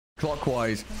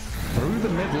clockwise through the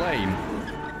mid lane.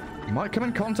 He might come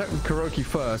in contact with KuroKy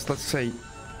first. Let's see.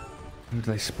 Who do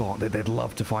they spot? They'd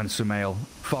love to find SumaiL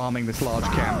farming this large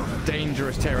camp.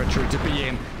 Dangerous territory to be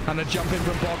in. And a jump in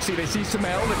from Boxi. They see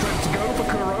SumaiL. They're trying to go for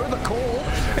Kuro. The call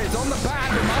is on the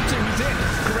pad. The Matu, he's in.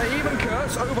 Grave and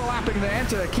Curse overlapping there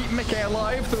to keep Mickey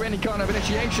alive through any kind of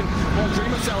initiation. While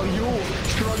Timbersaw Yule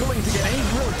struggling to get any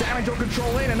real damage or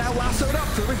control in. And now lassoed up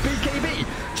through his BKB.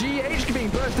 GH being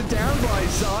bursted down by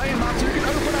Zai. And Matu can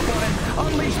open up on him.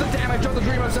 Unleash the damage on the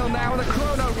Timbersaw now. And the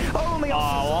Chrono only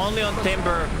on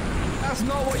Timber. That's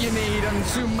not what you need, and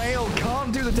SumaiL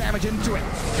can't do the damage into it.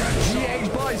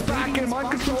 GH buys back and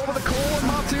mind control over the call and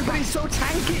Matu, but he's so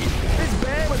tanky. This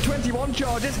bear with 21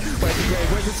 charges. Where's the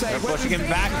grave? Where's the save? They're pushing him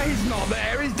back. He's not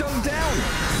there. He's dunked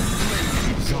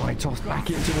down. Zai tossed back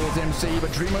in towards MC,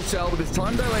 but Timbersaw with his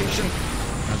time dilation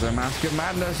has a Mask of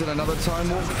Madness and another time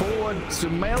walk forward.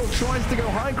 SumaiL tries to go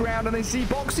high ground, and they see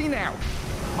Boxi now.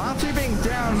 Matu being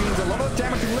down means a lot of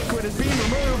damage to liquid is being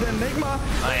removed, and Nigma.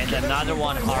 And another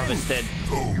one harvested.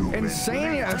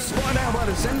 iNsania spotted out by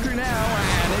the sentry now,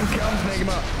 and in comes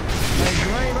Nigma. They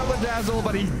grave up the Dazzle,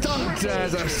 but he's dunked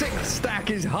as a 6th stack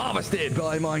is harvested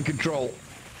by mind control.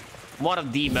 One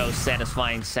of the most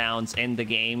satisfying sounds in the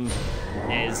game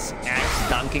is Axe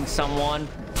dunking someone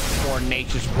for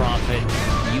Nature's Prophet,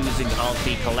 using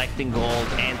ulti, collecting gold,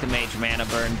 anti-mage mana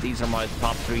burn. These are my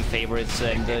top 3 favorites.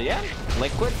 And yeah,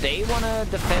 Liquid, they want to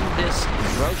defend this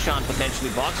Roshan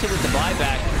potentially. Boxi with the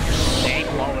buyback. They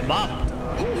blow him up.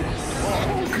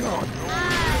 Oh god.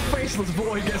 Faceless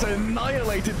Void gets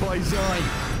annihilated by Zai.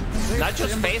 Not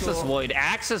just Faceless Void,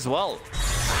 Axe as well.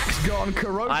 Axe gone,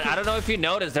 KuroKy. I don't know if you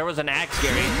noticed, there was an Axe,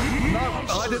 Gary. No,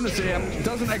 I didn't see him.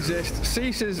 Doesn't exist.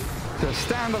 Ceases to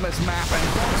stand on this map, and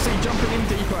Boxi jumping in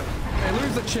deeper. They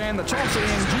lose the Chen, the toss in,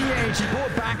 GH, he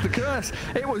brought back the Curse.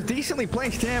 It was decently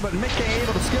placed here, but Mickey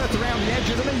able to skirt around the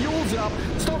edges, and then Yule's up,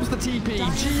 stops the TP.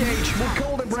 GH will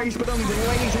cold embrace, but only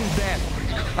delays his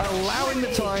death, allowing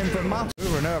the time for Matu.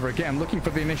 Over and over again, looking for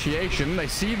the initiation. They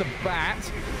see the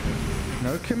bat.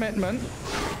 No commitment.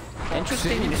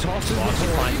 Interesting. Boxi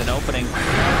finds an opening.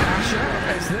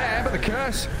 Asher is there, but the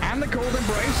Curse and the Cold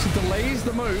Embrace delays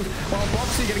the move, while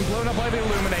Boxi getting blown up by the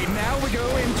Illuminate. Now we go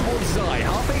in towards Zai.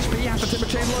 Half HP has the Timber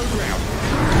Chain low ground.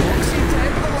 Boxi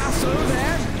dead, but the lasso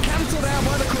there, cancelled out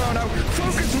by the Chrono.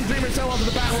 Focus from Timbersaw onto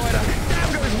the Batrider. Down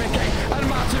goes Mickey, and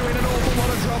Matu in an awful lot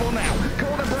of trouble now.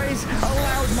 Cold Embrace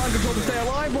allows mind control to stay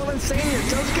alive, while iNsania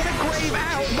does get a grave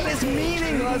out, but it's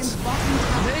meaningless.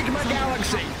 Nigma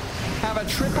Galaxy have a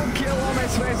triple kill on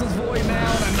this Faceless Void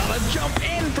now, and another jump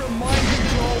in from mind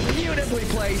control, beautifully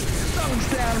placed,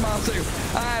 dunks down Matu,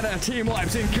 and a team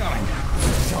wipes incoming.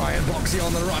 Zai and Boxi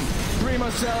on the run.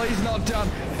 Timbersaw, he's not done.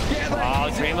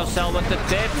 Timbersaw with the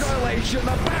tip.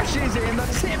 The bash is in, the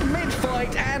tip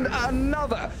mid-fight, and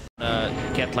another.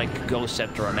 Get like Ghost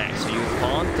Scepter on Axe, so you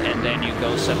taunt and then you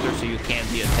Ghost Scepter so you can't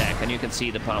be attacked, and you can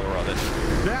see the power of it.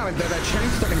 Yeah, they're chain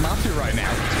stunning Matu right now.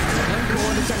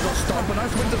 Going to take a stop, a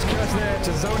nice Winter's Curse there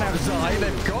to zone out Zai.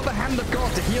 They've got the Hand of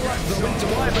God to heal up the Winter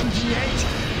Wevern. GH,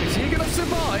 is he going to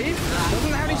survive?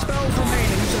 Doesn't have any spells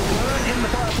remaining, so learn in the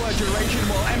Firefly duration,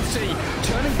 while MC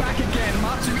turning back again.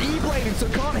 Matu E-blading, so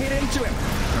can't hit into him.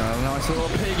 Nice little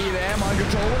piggy there, mind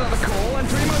control, another call, and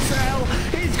Timbersaw,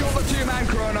 he's got the 2-man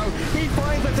Chrono. He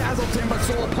finds the Dazzle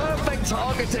Timbersaw, perfect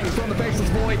targeting from the Faceless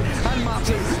Void, and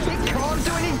Matu, he can't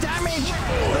do any damage.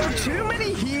 There are too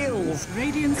many heals.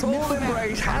 Cold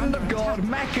Embrace, Hand of God,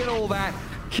 mech and all that,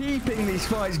 keeping these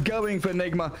fights going for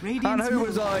Nigma. And who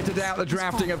was I to doubt the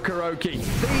drafting of KuroKy?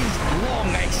 These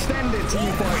long, extended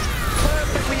team fights,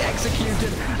 perfectly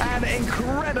executed, and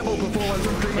incredible performance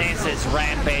from Nigma. This is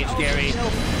Rampage, Gary.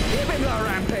 Give him the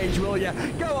Rampage, will ya?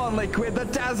 Go on, Liquid, the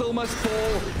Dazzle must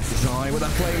fall. Zai with a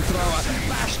flamethrower,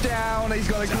 bash down, he's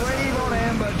got a grave on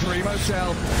him, but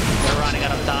Timbersaw. They're running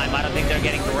out of time, I don't think they're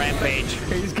getting the Rampage.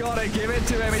 He's got to give it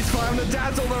to him, he's found the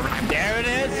Dazzle, the Rampage. There it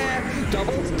is. Yeah.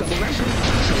 Double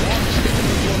Rampage.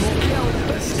 One more kill,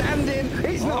 the stand-in,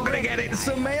 he's not going to get it.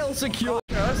 SumaiL secure.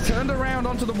 Turned around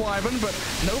onto the Wyvern, but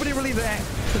nobody really there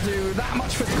to do that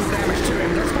much physical damage to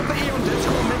him. That's what the Eon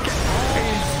Discord Mickey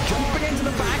is jumping into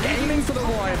the back, aiming for the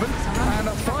Wyvern, and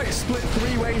the fight split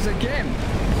 3 ways again.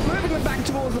 Moving them back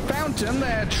towards the fountain,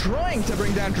 they're trying to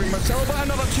bring down Timbersaw, but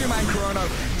another 2-man Chrono,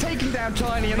 taking down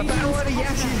Tiny in the Batrider.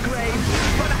 Yes, he's great,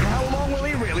 but how long will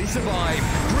he really survive?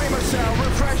 Timbersaw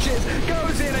refreshes,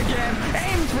 goes in again,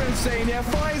 aims for iNsania,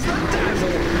 finds the Dazzle,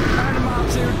 and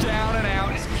Matu down and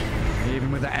out.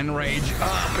 Even with the Enrage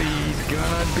up, he's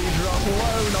gonna be dropped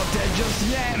low, not dead just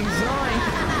yet. And Zai,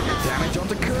 damage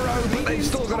onto Kuro, but they've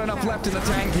still got enough left in the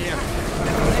tank here.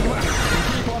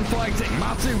 Nigma keep on fighting.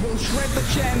 Matu will shred the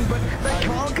Chen, but they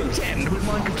can't contend with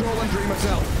Mind Control and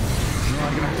Timbersaw.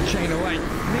 I'm gonna have to chain away.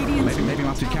 Maybe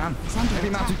Matu can. Maybe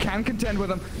Matu can contend with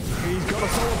him. He's got a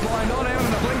solar blind on him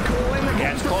and the blink calling. The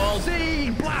Gets called. C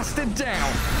blasted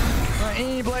down.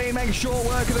 E-Blade makes short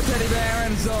work of the teddy bear,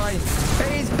 and Zai.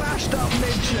 He's bashed up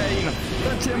mid-chain.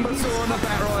 The Timbersaw and the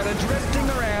Batrider drifting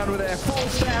around with their full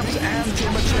stabs and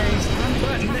timber chains.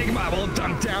 But Nigma will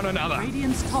dunk down another.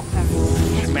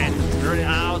 Man,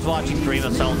 I was watching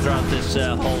Timbersaw throughout this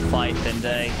whole fight,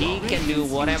 and he can do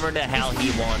whatever the hell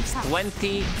he wants.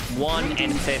 21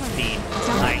 and 15.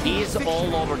 He's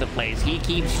all over the place. He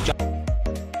keeps